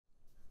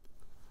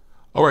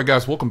All right,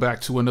 guys, welcome back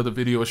to another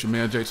video. It's your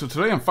man Jay. So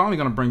today I'm finally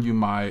going to bring you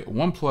my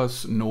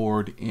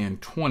OnePlusnord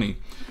N20.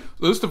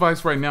 So this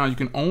device right now, you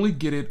can only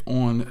get it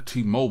on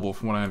T-Mobile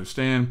from what I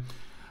understand.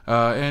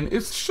 And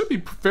it should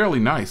be fairly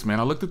nice, man.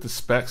 I looked at the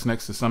specs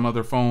next to some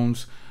other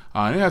phones.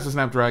 And it has a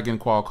Snapdragon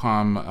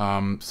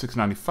Qualcomm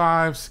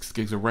 695, 6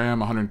 gigs of RAM,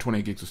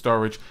 128 gigs of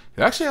storage.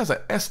 It actually has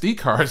an SD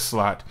card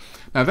slot.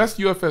 Now that's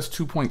UFS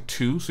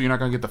 2.2, so you're not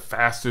going to get the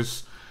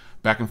fastest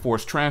back and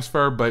forth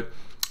transfer, but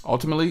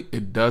ultimately,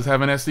 it does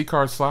have an SD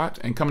card slot,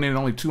 and coming in at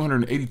only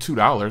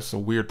 $282, a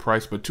weird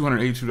price, but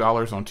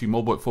 $282 on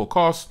T-Mobile at full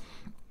cost.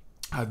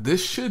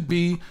 This should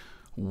be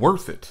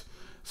worth it.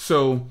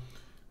 So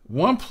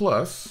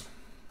OnePlus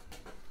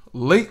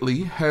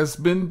lately has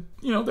been,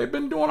 they've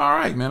been doing all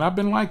right, man. I've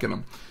been liking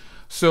them.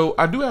 So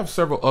I do have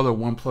several other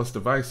OnePlus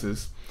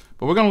devices,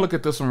 but we're going to look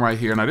at this one right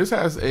here. Now this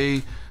has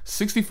a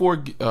 64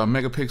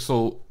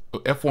 megapixel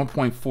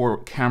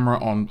f1.4 camera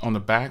on the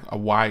back, a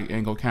wide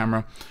angle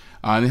camera.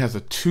 And it has a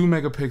 2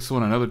 megapixel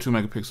and another 2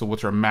 megapixel,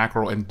 which are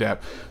macro and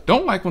depth.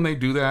 Don't like when they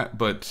do that,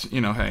 but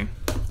hey,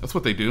 that's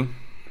what they do.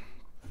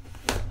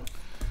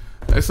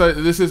 So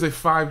this is a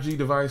 5G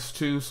device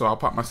too, so I'll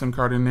pop my SIM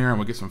card in there and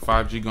we'll get some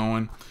 5G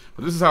going.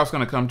 But this is how it's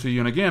going to come to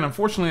you. And again,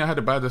 unfortunately, I had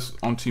to buy this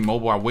on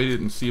T-Mobile. I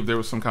waited and see if there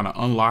was some kind of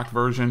unlocked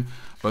version,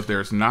 but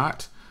there's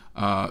not.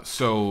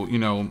 So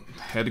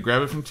had to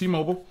grab it from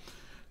T-Mobile.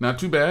 Not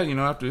too bad,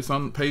 after it's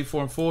paid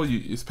for in full,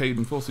 it's paid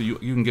in full, so you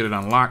can get it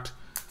unlocked.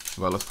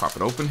 Well, let's pop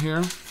it open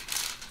here.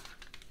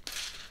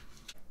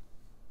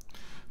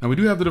 Now we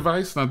do have the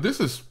device. Now this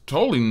is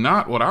totally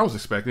not what I was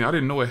expecting. I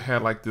didn't know it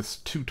had like this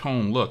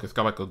two-tone look. It's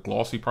got like a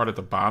glossy part at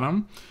the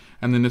bottom,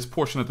 and then this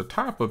portion at the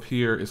top of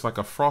here is like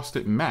a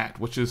frosted matte,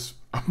 which is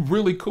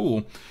really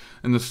cool.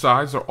 And the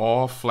sides are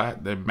all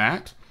flat, they're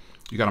matte.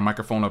 You got a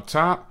microphone up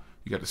top.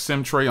 You got a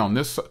SIM tray on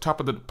this top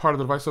of the part of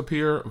the device up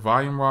here,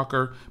 volume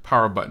rocker,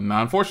 power button.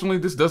 Now unfortunately,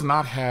 this does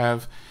not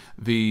have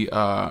the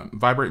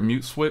vibrate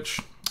mute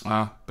switch.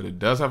 But it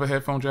does have a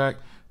headphone jack,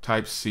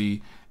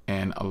 Type-C,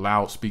 and a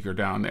loudspeaker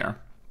down there.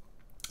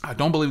 I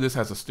don't believe this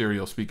has a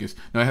stereo speakers.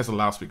 No, it has a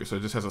loudspeaker, so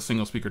it just has a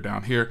single speaker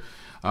down here.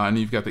 And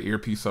you've got the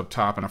earpiece up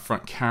top and a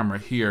front camera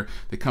here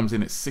that comes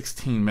in at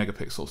 16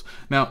 megapixels.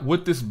 Now,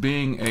 with this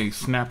being a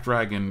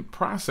Snapdragon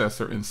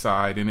processor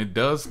inside, and it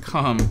does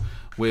come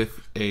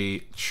with a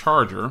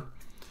charger.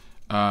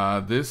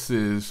 This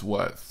is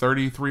what,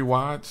 33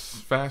 watts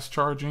fast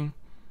charging?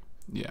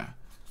 Yeah,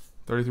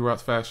 33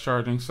 watts fast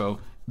charging. So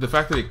the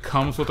fact that it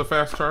comes with a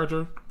fast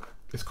charger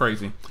is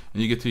crazy.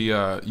 And you get the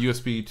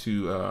USB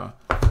to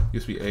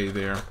USB-A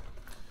there.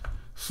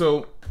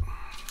 So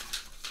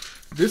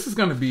this is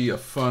going to be a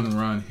fun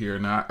run here.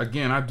 Now,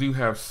 again, I do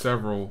have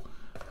several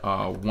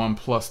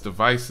OnePlus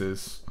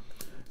devices.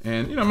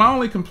 And, my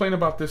only complaint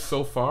about this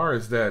so far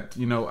is that,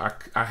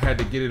 I had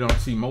to get it on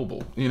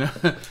T-Mobile.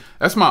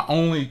 That's my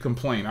only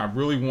complaint. I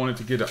really wanted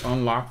to get an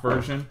unlocked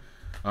version.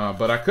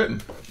 But I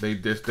couldn't. They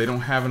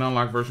don't have an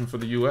unlocked version for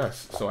the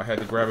US, so I had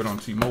to grab it on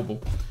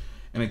T-Mobile.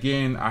 And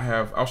again,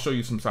 I'll show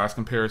you some size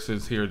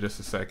comparisons here in just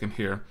a second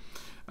here.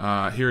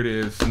 Here it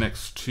is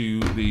next to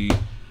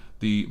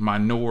my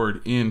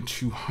Nord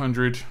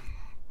N200.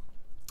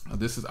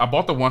 I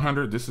bought the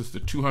 100. This is the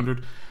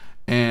 200,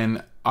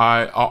 and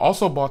I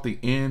also bought the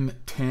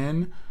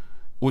N10,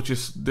 which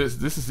is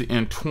this is the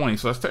N20.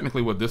 So that's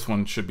technically what this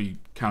one should be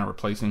kind of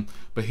replacing.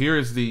 But here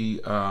is the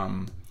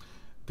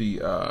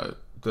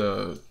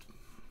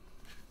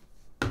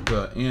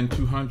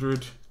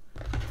N200.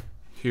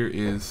 Here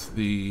is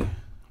the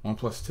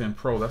OnePlus 10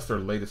 Pro. That's their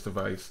latest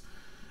device.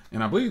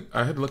 And I believe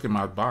I had to look at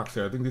my box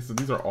here. I think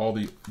these are all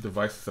the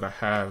devices that I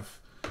have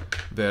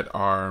that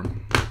are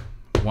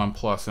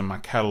OnePlus in my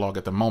catalog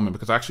at the moment,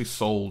 because I actually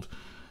sold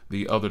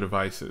the other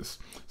devices.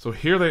 So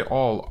here they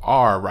all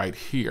are right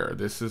here.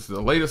 This is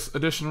the latest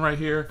edition right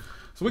here.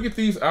 So we get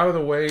these out of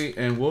the way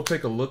and we'll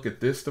take a look at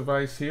this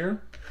device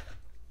here.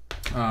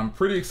 I'm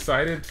pretty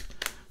excited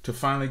to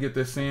finally get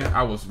this in.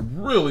 I was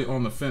really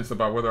on the fence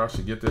about whether I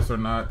should get this or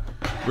not.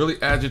 Really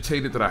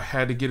agitated that I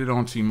had to get it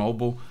on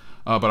T-Mobile.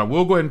 But I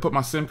will go ahead and put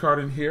my SIM card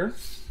in here.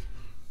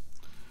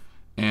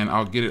 And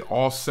I'll get it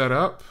all set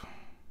up.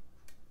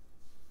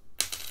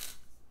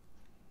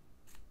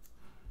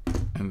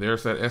 And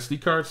there's that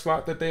SD card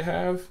slot that they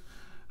have.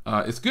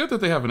 It's good that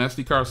they have an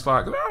SD card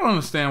slot, because I don't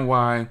understand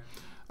why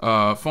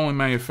phone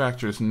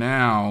manufacturers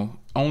now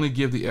only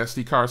give the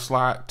SD card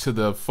slot to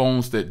the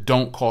phones that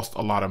don't cost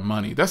a lot of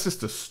money. That's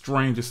just the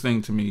strangest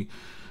thing to me.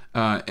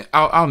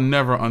 I'll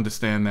never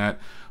understand that,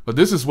 but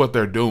this is what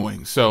they're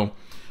doing. So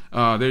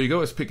there you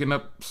go. It's picking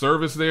up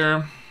service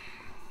there.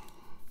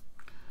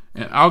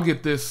 And I'll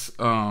get this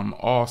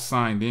all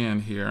signed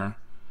in here,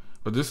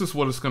 but this is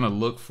what it's going to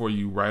look for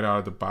you right out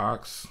of the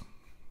box.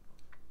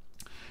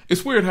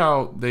 It's weird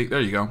how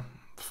there you go,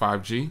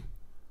 5G.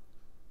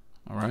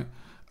 All right.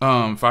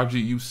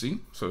 5G UC,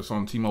 so it's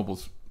on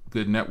T-Mobile's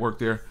good network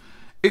there.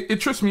 It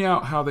trips me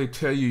out how they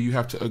tell you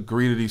have to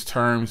agree to these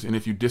terms, and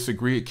if you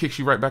disagree, it kicks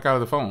you right back out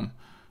of the phone.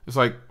 It's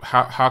like,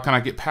 how can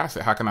I get past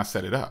it? How can I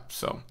set it up?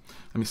 So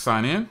let me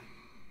sign in.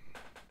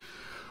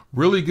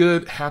 Really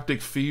good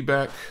haptic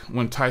feedback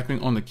when typing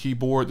on the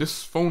keyboard.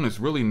 This phone is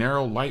really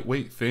narrow,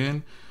 lightweight,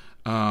 thin.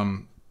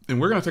 And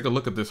we're going to take a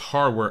look at this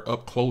hardware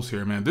up close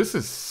here, man. This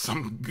is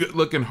some good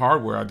looking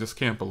hardware. I just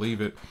can't believe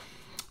it.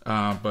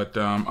 But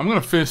I'm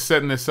going to finish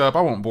setting this up.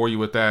 I won't bore you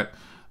with that,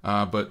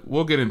 but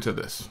we'll get into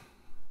this.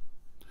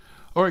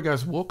 All right,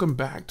 guys, welcome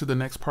back to the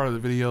next part of the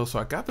video. So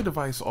I got the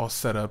device all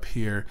set up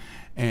here,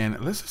 and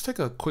let's just take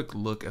a quick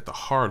look at the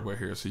hardware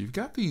here. So you've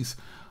got these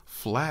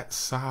flat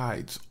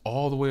sides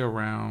all the way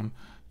around.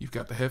 You've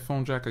got the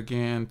headphone jack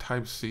again,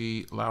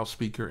 Type-C,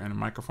 loudspeaker, and a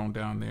microphone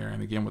down there.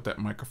 And again, with that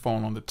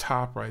microphone on the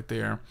top right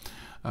there.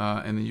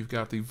 And then you've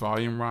got the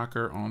volume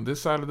rocker on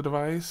this side of the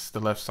device. The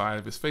left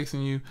side is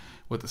facing you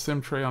with the SIM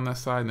tray on that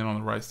side. And then on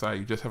the right side,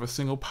 you just have a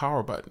single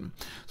power button.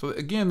 So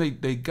again,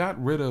 they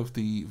got rid of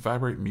the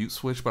vibrate mute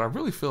switch, but I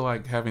really feel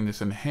like having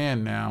this in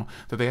hand now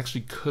that they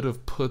actually could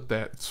have put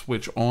that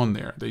switch on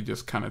there. They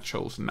just kind of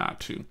chose not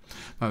to.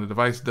 Now the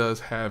device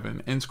does have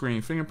an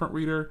in-screen fingerprint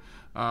reader,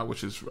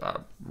 which is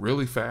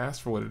really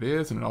fast for what it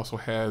is. And it also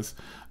has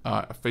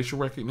facial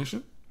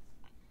recognition.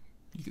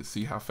 You can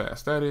see how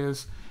fast that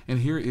is. And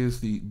here is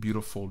the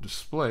beautiful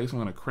display. So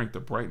I'm going to crank the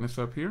brightness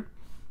up here.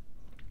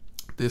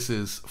 This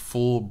is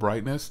full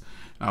brightness.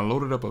 And I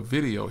loaded up a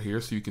video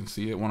here so you can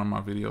see it. One of my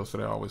videos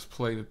that I always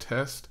play to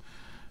test.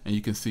 And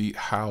you can see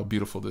how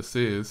beautiful this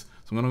is.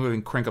 So I'm going to go ahead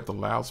and crank up the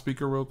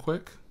loudspeaker real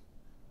quick.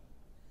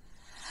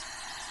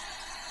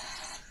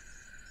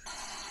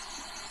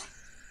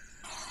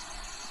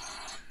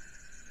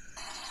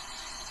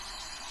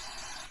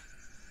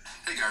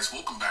 Hey guys,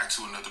 welcome back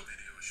to another video.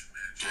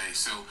 Jay.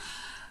 So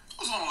I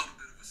was on a little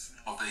bit of a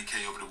small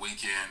vacay over the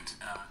weekend.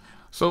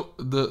 So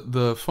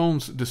the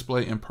phone's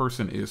display in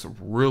person is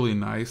really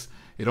nice.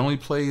 It only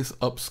plays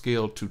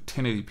upscale to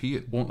 1080p.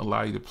 It won't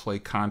allow you to play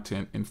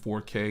content in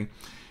 4K.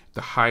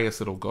 The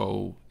highest it'll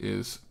go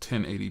is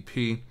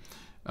 1080p.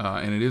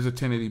 And it is a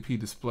 1080p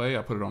display.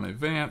 I put it on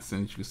advanced,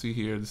 and as you can see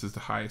here, this is the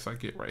highest I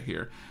get right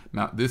here.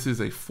 Now, this is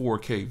a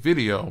 4K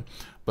video,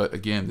 but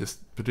again, this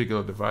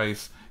particular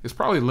device is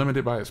probably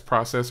limited by its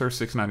processor,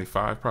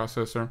 695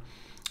 processor.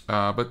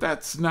 But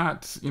that's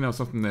not,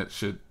 something that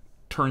should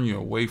turn you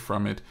away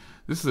from it.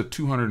 This is a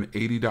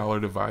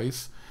 $280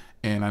 device,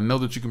 and I know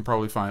that you can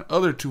probably find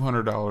other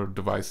 $200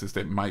 devices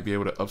that might be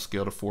able to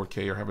upscale to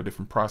 4K or have a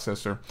different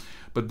processor.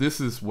 But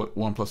this is what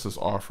OnePlus is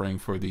offering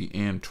for the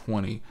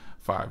N20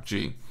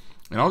 5G.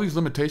 And all these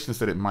limitations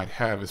that it might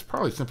have is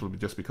probably simply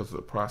just because of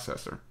the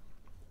processor.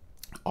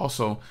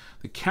 Also,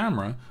 the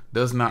camera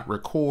does not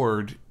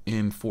record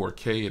in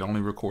 4K. It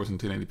only records in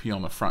 1080p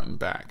on the front and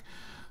back.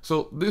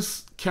 So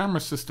this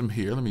camera system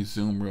here, let me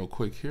zoom real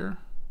quick here.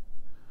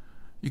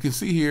 You can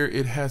see here,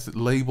 it has it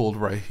labeled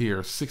right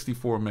here,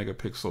 64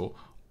 megapixel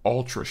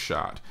ultra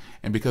shot.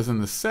 And because in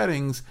the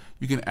settings,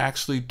 you can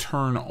actually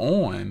turn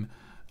on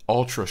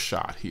ultra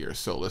shot here.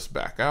 So let's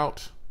back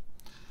out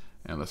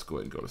and let's go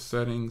ahead and go to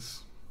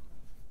settings,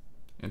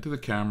 into the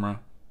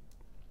camera.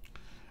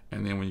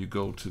 And then when you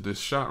go to this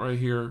shot right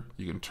here,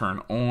 you can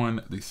turn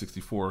on the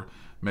 64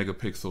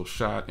 megapixel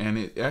shot, and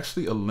it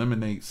actually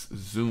eliminates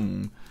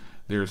zoom.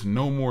 There's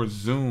no more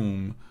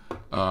zoom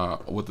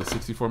with the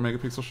 64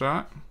 megapixel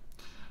shot.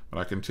 But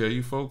I can tell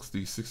you folks,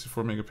 these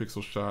 64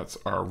 megapixel shots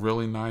are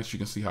really nice. You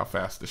can see how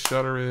fast the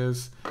shutter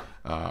is.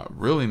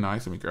 Really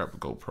nice. Let me grab the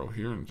GoPro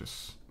here and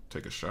just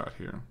take a shot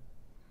here.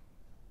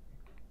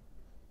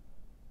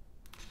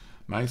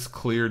 Nice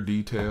clear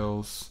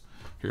details.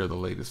 Here are the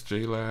latest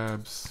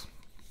JLabs.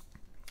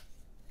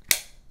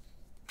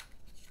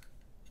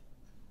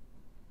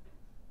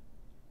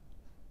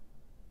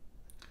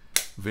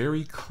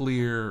 Very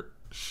clear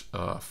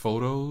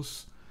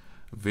photos.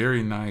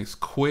 Very nice,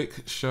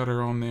 quick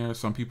shutter on there.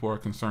 Some people are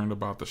concerned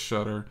about the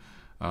shutter,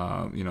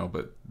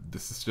 but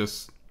this is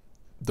just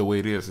the way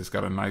it is. It's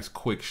got a nice,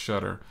 quick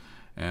shutter,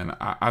 and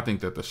I think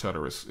that the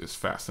shutter is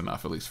fast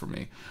enough, at least for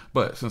me.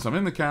 But since I'm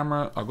in the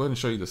camera, I'll go ahead and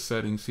show you the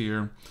settings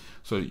here.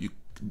 So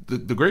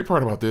the great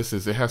part about this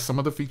is it has some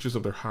of the features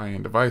of their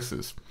high-end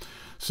devices.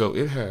 So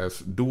it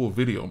has dual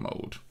video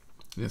mode.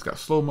 And it's got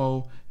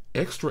slow-mo,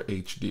 extra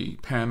HD,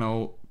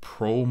 pano,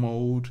 pro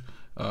mode,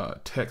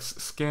 text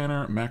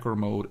scanner, macro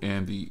mode,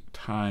 and the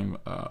time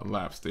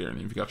lapse there.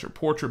 And you've got your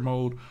portrait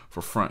mode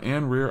for front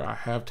and rear. I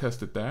have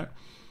tested that.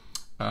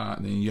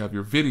 And then you have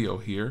your video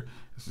here.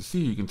 As you see,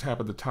 you can tap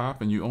at the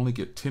top and you only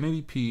get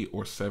 1080p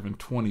or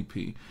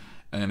 720p.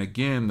 And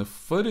again, the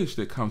footage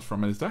that comes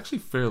from it is actually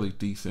fairly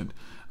decent.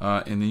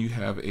 And then you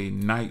have a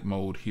night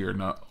mode here.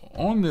 Now,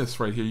 on this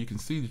right here, you can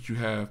see that you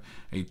have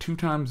a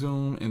 2x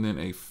zoom and then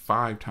a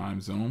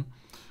 5x zoom.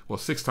 Well,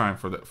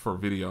 6x for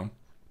video.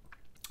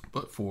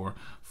 But for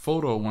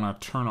photo, when I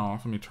turn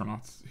off, let me turn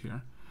off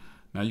here.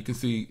 Now you can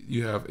see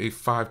you have a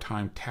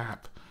 5x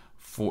tap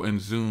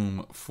and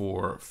zoom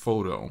for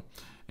photo,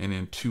 and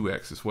then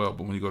 2x as well.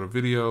 But when you go to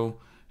video,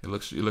 it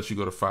lets you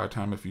go to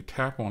 5x. If you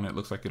tap on it, it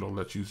looks like it'll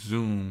let you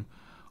zoom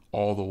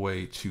all the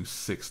way to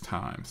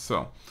 6x.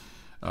 So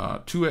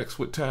 2x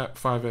with tap,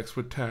 5x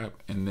with tap,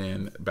 and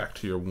then back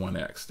to your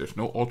 1x. There's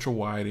no ultra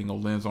wide angle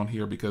lens on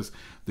here because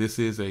this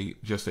is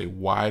just a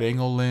wide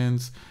angle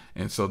lens.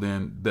 And so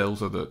then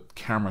those are the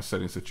camera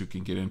settings that you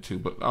can get into.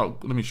 But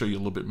let me show you a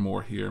little bit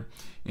more here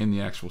in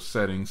the actual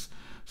settings.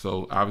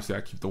 So obviously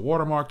I keep the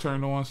watermark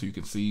turned on so you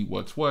can see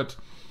what's what.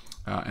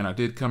 And I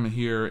did come in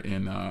here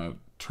and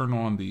turn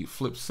on the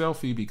flip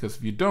selfie, because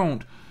if you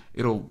don't,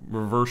 it'll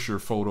reverse your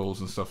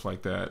photos and stuff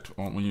like that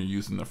when you're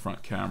using the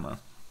front camera.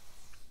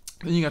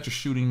 Then you got your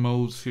shooting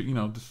modes here. You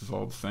know, this is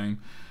all the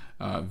same.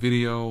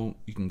 Video,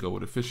 you can go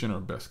with efficient or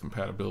best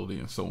compatibility,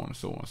 and so on and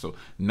so on. So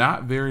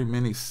not very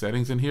many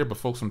settings in here, but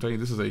folks, I'm telling you,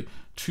 this is a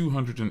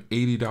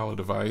 $280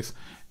 device,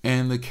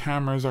 and the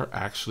cameras are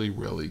actually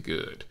really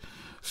good.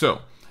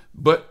 So,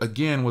 but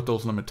again, with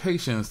those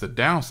limitations, the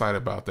downside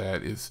about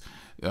that is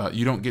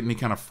you don't get any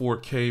kind of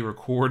 4K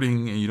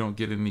recording, and you don't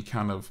get any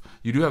kind of,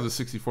 you do have the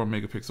 64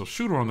 megapixel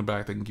shooter on the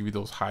back that can give you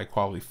those high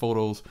quality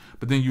photos,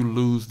 but then you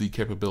lose the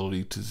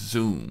capability to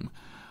zoom.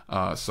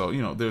 So,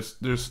 you know,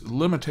 there's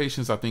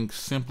limitations, I think,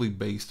 simply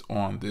based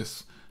on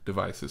this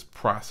device's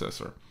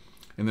processor.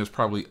 And there's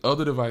probably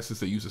other devices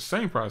that use the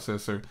same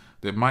processor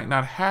that might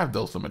not have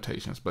those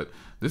limitations, but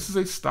this is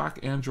a stock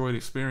Android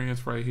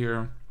experience right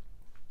here.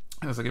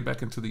 And as I get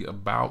back into the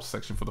About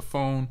section for the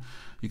phone,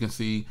 you can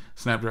see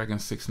Snapdragon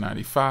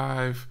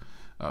 695,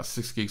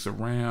 6 gigs of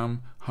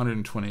RAM,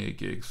 128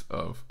 gigs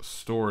of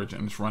storage,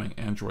 and it's running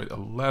Android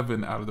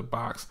 11 out of the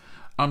box.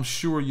 I'm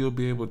sure you'll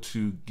be able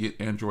to get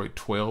Android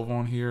 12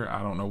 on here.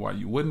 I don't know why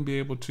you wouldn't be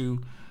able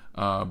to,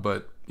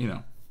 but you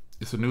know,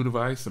 it's a new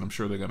device, and I'm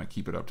sure they're going to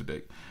keep it up to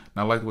date.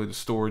 Now, I like the way the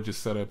storage is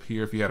set up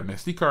here. If you had an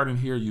SD card in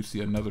here, you'd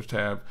see another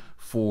tab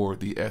for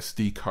the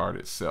SD card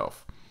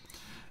itself.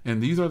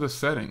 And these are the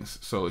settings.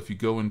 So if you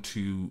go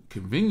into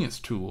convenience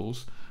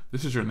tools,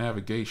 this is your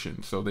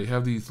navigation. So they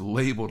have these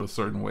labeled a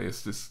certain way.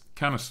 It's just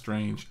kind of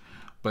strange,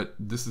 but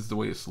this is the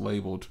way it's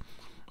labeled.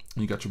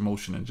 You got your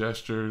motion and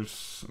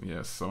gestures.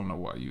 Yes, I don't know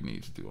why you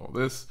need to do all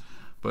this,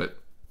 but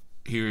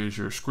here is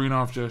your screen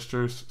off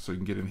gestures. So you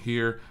can get in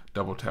here,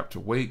 double tap to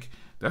wake.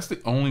 That's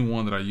the only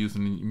one that I use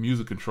in the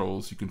music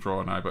controls. You can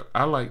draw an eye, but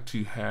I like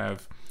to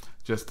have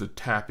just the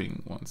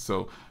tapping one.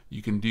 So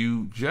you can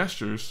do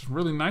gestures,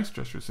 really nice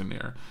gestures in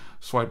there.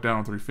 Swipe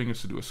down 3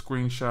 fingers to do a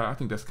screenshot. I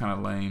think that's kind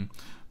of lame.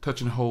 Touch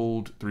and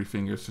hold 3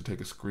 fingers to take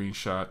a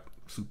screenshot.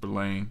 Super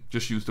lame.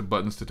 Just use the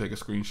buttons to take a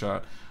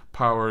screenshot.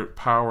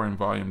 Power and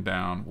volume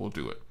down will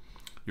do it.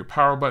 Your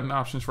power button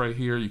options right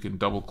here, you can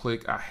double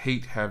click. I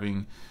hate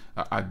having,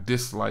 I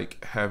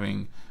dislike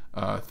having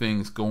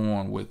things go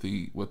on with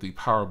the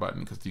power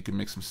button, because you can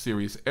make some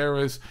serious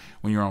errors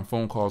when you're on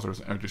phone calls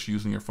or just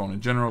using your phone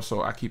in general.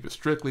 So I keep it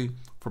strictly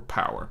for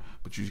power.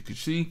 But you can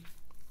see,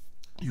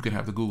 you can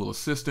have the Google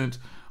Assistant,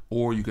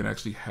 or you can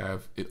actually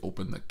have it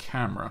open the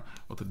camera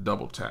with a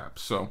double tap.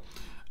 So,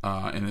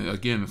 and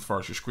again, as far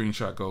as your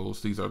screenshot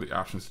goes, these are the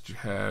options that you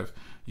have.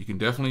 You can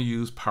definitely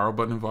use power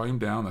button and volume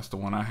down. That's the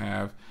one I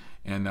have.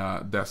 And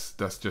that's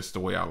just the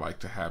way I like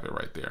to have it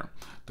right there.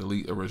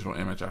 Delete original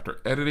image after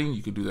editing.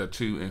 You can do that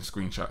too, and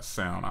screenshot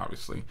sound,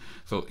 obviously.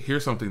 So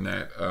here's something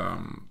that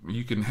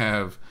you can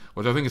have,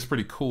 which I think is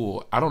pretty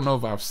cool. I don't know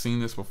if I've seen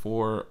this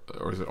before,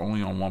 or is it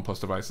only on OnePlus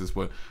devices,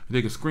 but if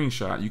you take a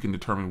screenshot, you can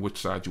determine which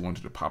side you want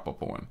it to pop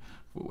up on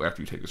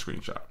after you take a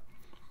screenshot.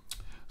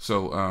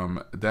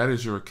 So that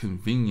is your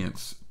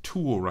convenience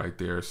tool right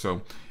there.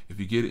 So if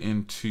you get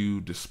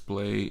into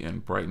display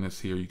and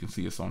brightness here, you can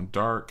see it's on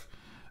dark.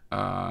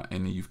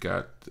 And then you've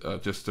got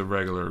just the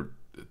regular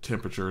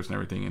temperatures and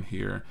everything in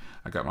here.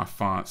 I got my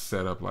font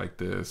set up like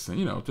this, and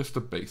you know, just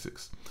the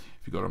basics.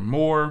 If you go to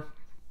more,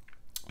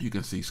 you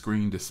can see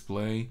screen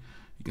display.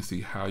 You can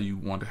see how you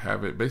want to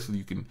have it. Basically,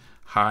 you can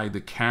hide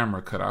the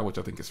camera cutout, which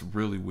I think is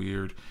really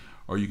weird,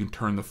 or you can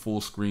turn the full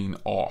screen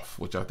off,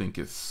 which I think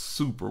is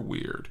super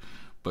weird,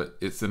 but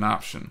it's an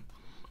option.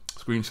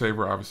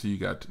 Screensaver, obviously you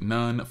got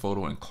none,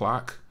 photo, and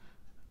clock.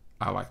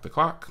 I like the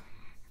clock.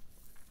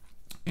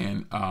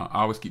 And I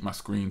always keep my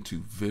screen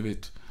to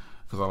vivid,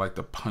 because I like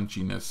the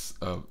punchiness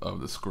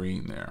of the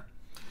screen there.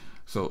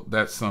 So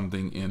that's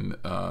something in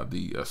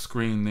the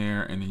screen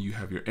there. And then you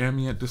have your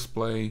ambient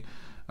display.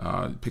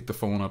 Pick the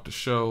phone up to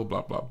show,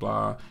 blah, blah,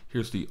 blah.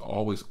 Here's the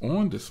always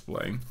on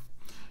display.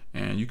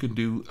 And you can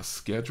do a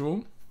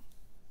schedule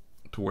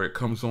to where it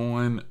comes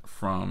on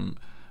from,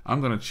 I'm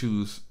going to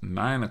choose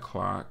 9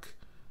 o'clock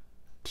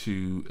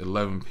to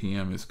 11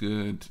 p.m. is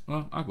good.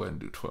 Well, I'll go ahead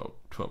and do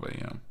 12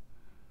 a.m.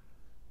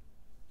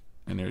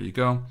 And there you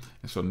go.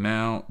 And so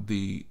now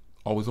the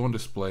always on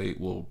display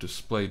will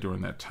display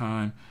during that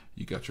time.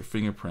 You got your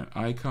fingerprint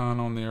icon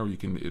on there.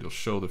 It'll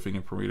show the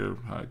fingerprint reader,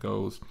 how it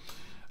goes.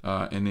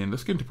 And then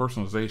let's get into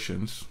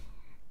personalizations.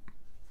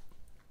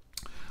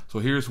 So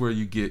here's where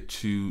you get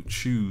to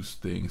choose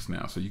things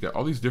now. So you got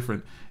all these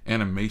different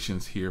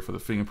animations here for the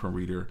fingerprint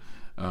reader.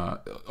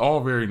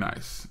 All very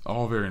nice.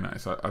 All very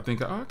nice. I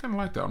think I kind of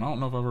like that one. I don't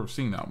know if I've ever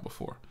seen that one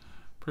before.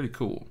 Pretty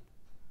cool.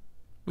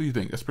 What do you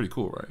think? That's pretty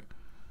cool, right?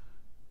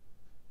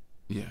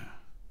 Yeah.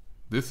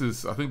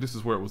 I think this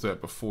is where it was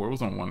at before. It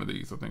was on one of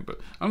these, I think, but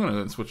I'm gonna go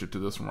ahead and switch it to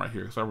this one right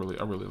here because I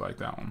really like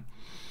that one.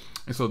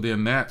 And so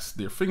then that's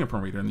their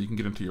fingerprint reader, and you can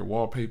get into your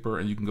wallpaper,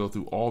 and you can go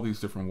through all these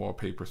different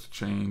wallpapers to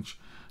change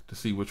to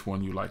see which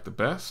one you like the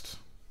best,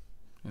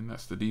 and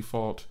that's the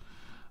default.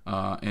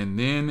 And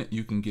then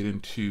you can get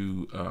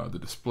into the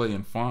display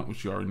and font,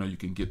 which you already know you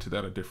can get to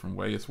that a different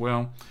way as well.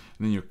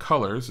 And then your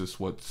colors is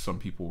what some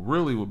people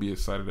really will be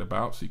excited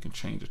about, so you can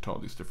change it to all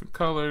these different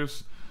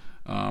colors.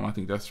 I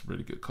think that's a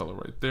really good color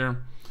right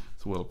there.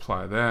 So we'll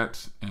apply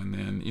that, and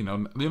then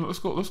let's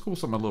go with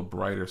something a little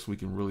brighter so we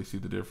can really see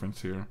the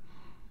difference here.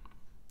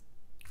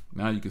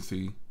 Now you can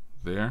see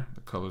there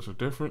the colors are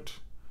different.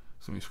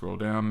 So when you scroll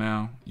down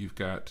now, you've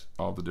got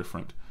all the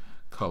different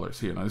colors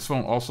here. Now this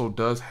phone also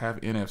does have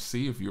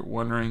NFC. If you're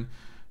wondering,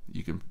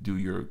 you can do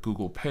your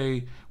Google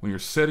Pay. When you're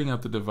setting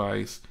up the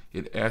device,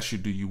 it asks you,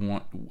 do you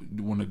want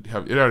to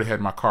have, it already had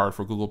my card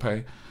for Google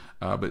Pay,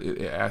 but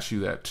it asks you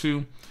that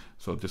too.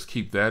 So just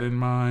keep that in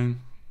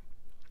mind.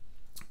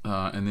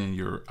 And then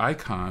your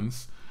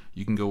icons,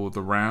 you can go with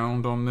the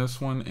round on this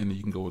one, and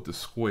you can go with the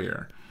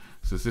square.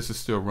 Since this is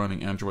still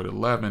running Android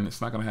 11,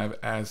 it's not going to have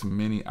as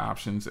many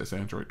options as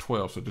Android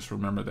 12, so just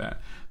remember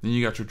that. Then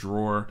you got your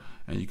drawer,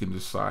 and you can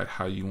decide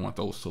how you want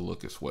those to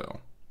look as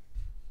well.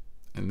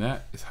 And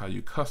that is how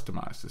you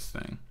customize this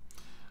thing.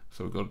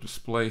 So we go to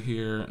display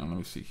here, and let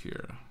me see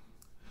here.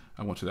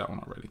 I went to that one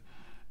already.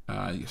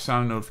 Your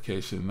sound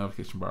notification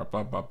bar,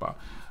 blah, blah, blah.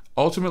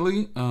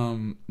 Ultimately,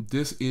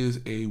 this is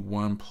a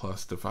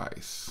OnePlus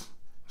device.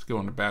 Let's go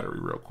on the battery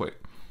real quick.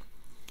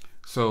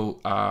 So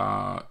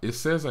it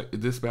says like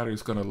this battery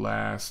is going to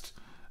last,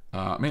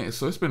 so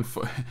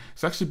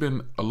it's actually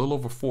been a little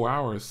over 4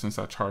 hours since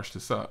I charged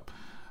this up.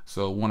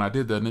 So when I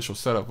did the initial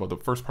setup of the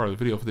first part of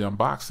the video for the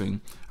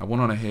unboxing, I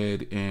went on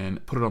ahead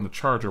and put it on the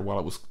charger while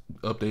it was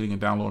updating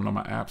and downloading all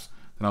my apps.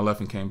 Then I left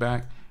and came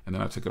back, and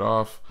then I took it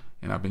off,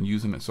 and I've been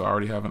using it. So I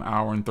already have an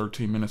hour and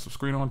 13 minutes of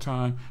screen on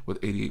time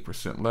with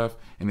 88% left.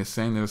 And it's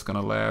saying that it's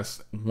going to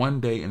last 1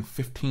 day and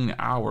 15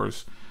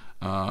 hours.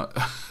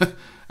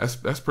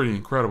 That's pretty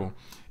incredible.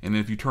 And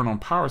if you turn on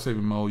power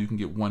saving mode, you can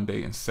get 1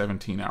 day and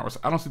 17 hours.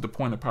 I don't see the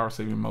point of power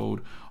saving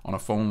mode on a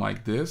phone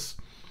like this,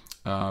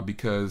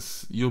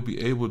 because you'll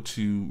be able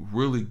to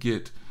really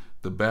get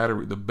the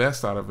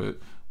best out of it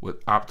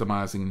with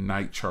optimizing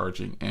night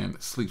charging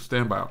and sleep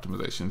standby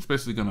optimization. It's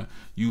basically going to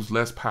use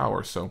less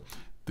power. So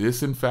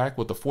this, in fact,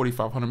 with the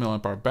 4,500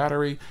 milliamp hour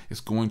battery,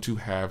 is going to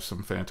have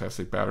some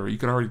fantastic battery. You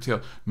can already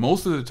tell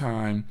most of the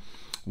time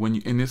when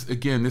you, and this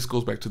again, this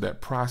goes back to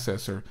that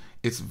processor,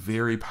 it's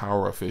very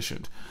power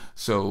efficient.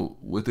 So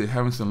with it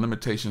having some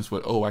limitations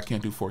with, oh, I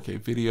can't do 4K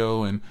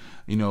video, and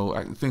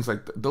things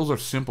like those are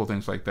simple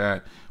things like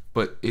that,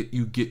 but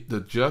you get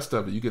the gist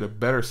of it, you get a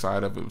better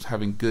side of it,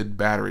 having good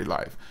battery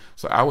life.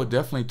 So I would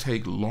definitely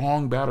take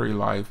long battery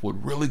life with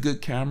really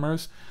good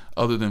cameras,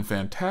 other than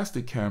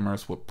fantastic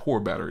cameras with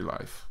poor battery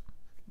life.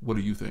 What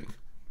do you think?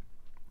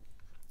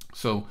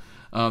 So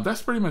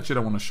that's pretty much it I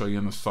want to show you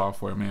in the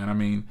software, man. I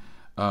mean,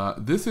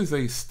 this is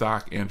a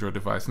stock Android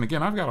device, and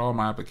again, I've got all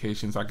my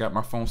applications. I got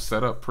my phone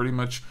set up pretty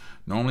much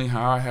normally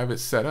how I have it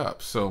set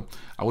up. So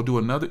I will do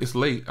another. It's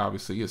late,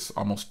 obviously. It's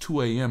almost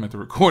 2 a.m. at the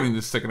recording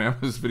this second half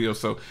of this video.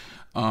 So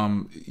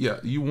yeah,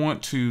 you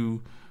want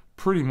to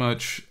pretty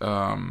much.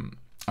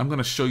 I'm going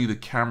to show you the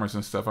cameras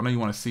and stuff. I know you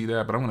want to see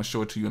that, but I'm going to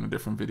show it to you in a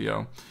different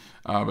video.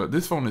 But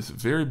this phone is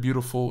very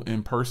beautiful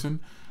in person,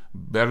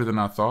 better than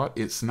I thought.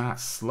 It's not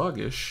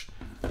sluggish,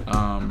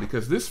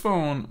 because this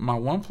phone, my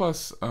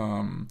OnePlus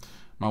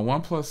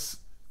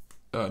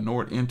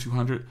Nord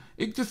N200,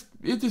 it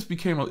just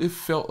became it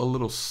felt a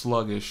little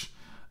sluggish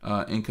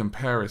in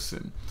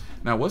comparison.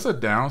 Now, what's a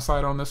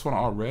downside on this one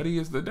already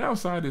is the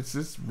downside is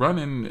it's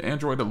running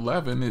Android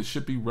 11. It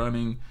should be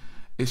running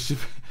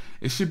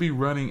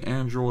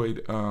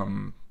Android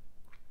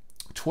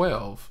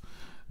 12.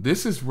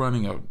 This is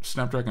running a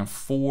Snapdragon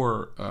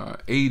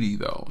 480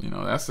 though.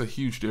 That's a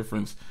huge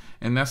difference,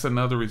 and that's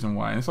another reason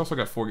why. And it's also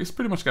got 4. It's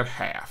pretty much got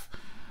half.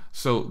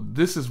 So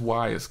this is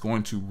why it's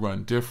going to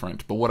run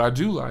different. But what I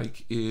do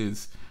like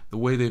is the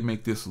way they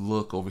make this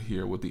look over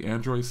here with the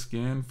Android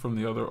skin from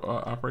the other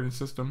operating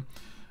system,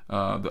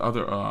 the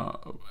other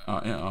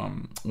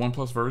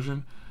OnePlus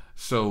version.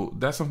 So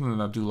that's something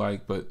that I do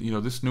like. But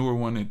this newer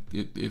one,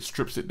 it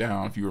strips it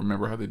down. If you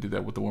remember how they did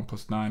that with the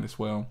OnePlus 9 as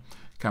well,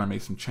 kind of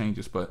made some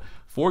changes. But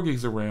 4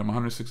 gigs of RAM,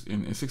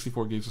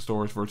 164 gigs of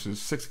storage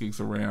versus 6 gigs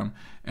of RAM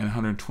and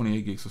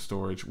 128 gigs of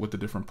storage with the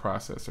different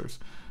processors.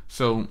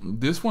 So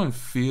this one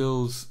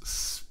feels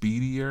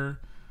speedier,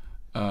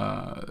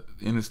 and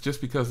it's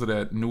just because of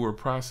that newer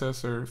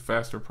processor,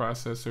 faster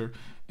processor,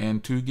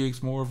 and 2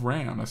 gigs more of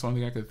RAM. That's the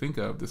only thing I could think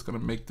of that's going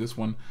to make this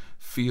one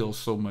feel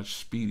so much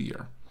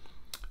speedier.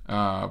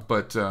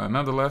 But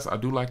nonetheless, I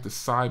do like the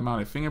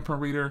side-mounted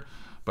fingerprint reader,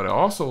 but I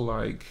also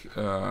like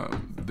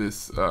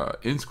this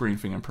in-screen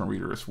fingerprint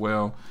reader as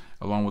well,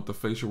 along with the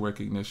facial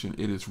recognition.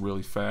 It is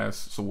really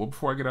fast. So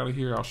before I get out of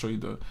here, I'll show you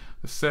the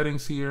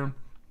settings here.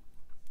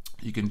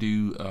 You can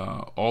do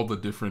all the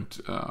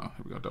different, here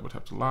we go, double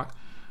tap to lock.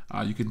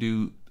 You can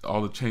do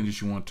all the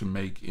changes you want to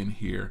make in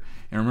here.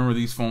 And remember,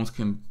 these phones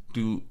can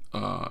do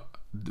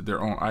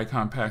their own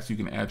icon packs. You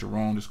can add your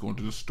own, just go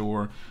into the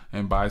store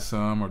and buy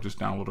some, or just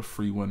download a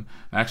free one.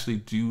 I actually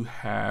do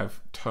have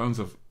tons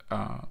of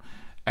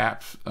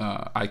apps,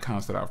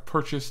 icons that I've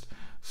purchased.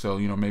 So,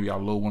 you know, maybe I'll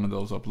load one of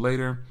those up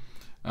later.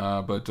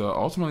 But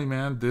ultimately,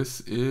 man,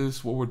 this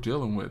is what we're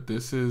dealing with.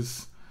 This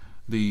is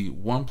the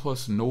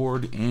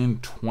OnePlusnord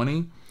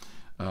N20.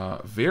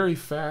 Very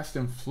fast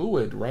and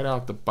fluid right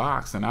out the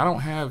box. And I don't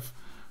have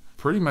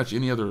pretty much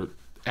any other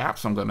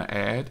apps I'm going to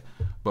add.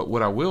 But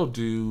what I will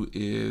do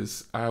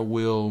is I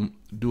will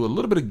do a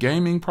little bit of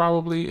gaming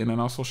probably, and then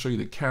also show you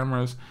the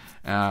cameras.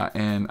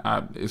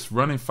 It's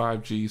running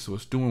 5G, so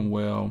it's doing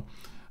well.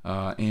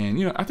 And,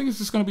 you know, I think it's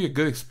just going to be a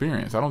good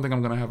experience. I don't think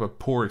I'm going to have a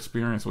poor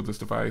experience with this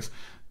device,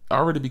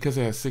 already because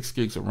it has 6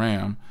 gigs of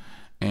RAM.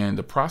 And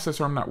the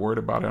processor, I'm not worried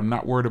about it. I'm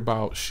not worried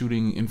about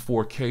shooting in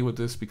 4K with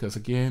this, because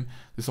again,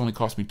 this only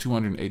cost me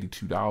 $282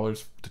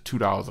 to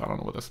 $2. I don't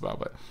know what that's about,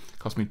 but it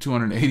cost me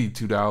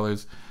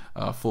 $282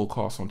 full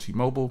cost on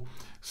T-Mobile.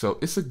 So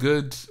it's a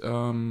good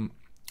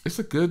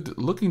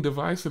looking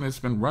device, and it's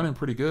been running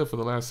pretty good for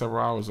the last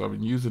several hours. I've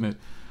been using it.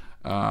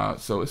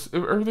 So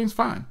everything's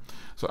fine.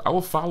 So I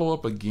will follow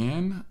up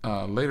again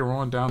later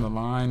on down the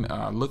line.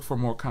 Look for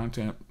more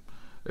content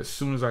as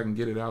soon as I can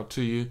get it out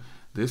to you.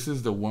 This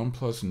is the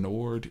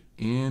OnePlusnord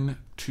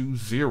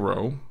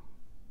N20,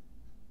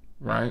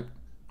 right?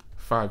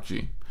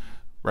 5G.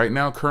 Right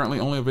now, currently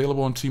only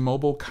available on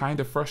T-Mobile. Kind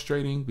of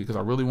frustrating because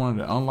I really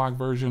wanted an unlocked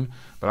version,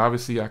 but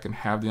obviously I can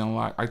have the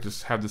unlock. I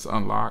just have this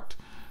unlocked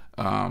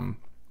to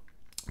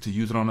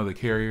use it on other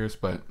carriers,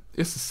 but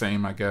it's the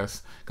same, I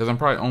guess, because I'm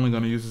probably only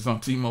going to use this on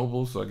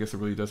T-Mobile, so I guess it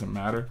really doesn't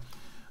matter.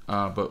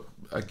 But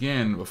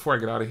again, before I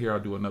get out of here, I'll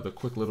do another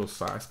quick little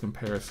size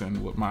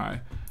comparison with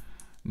my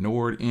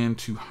Nord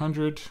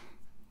N200.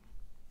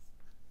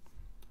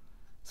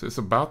 So it's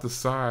about the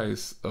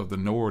size of the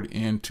Nord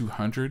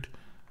N200,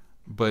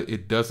 but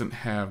it doesn't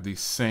have the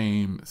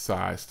same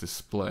size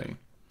display.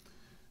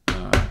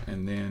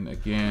 And then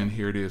again,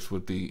 here it is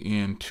with the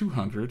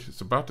N200.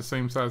 It's about the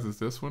same size as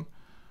this one.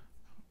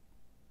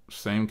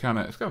 Same kind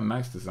of, it's got a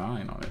nice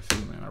design on it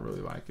too, man. I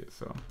really like it.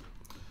 So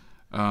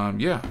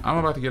yeah, I'm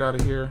about to get out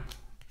of here,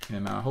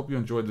 and I hope you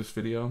enjoyed this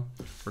video.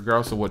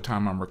 Regardless of what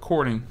time I'm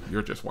recording,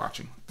 you're just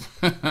watching.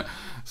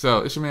 So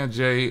it's your man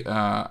Jay.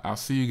 I'll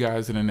see you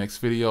guys in the next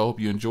video.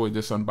 Hope you enjoyed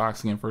this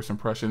unboxing and first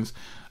impressions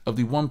of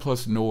the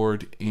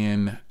OnePlusnord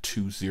N20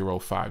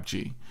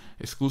 5G,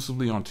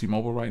 exclusively on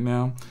T-Mobile right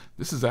now.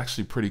 This is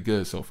actually pretty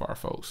good so far,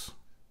 folks.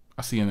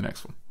 I'll see you in the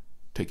next one.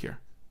 Take care.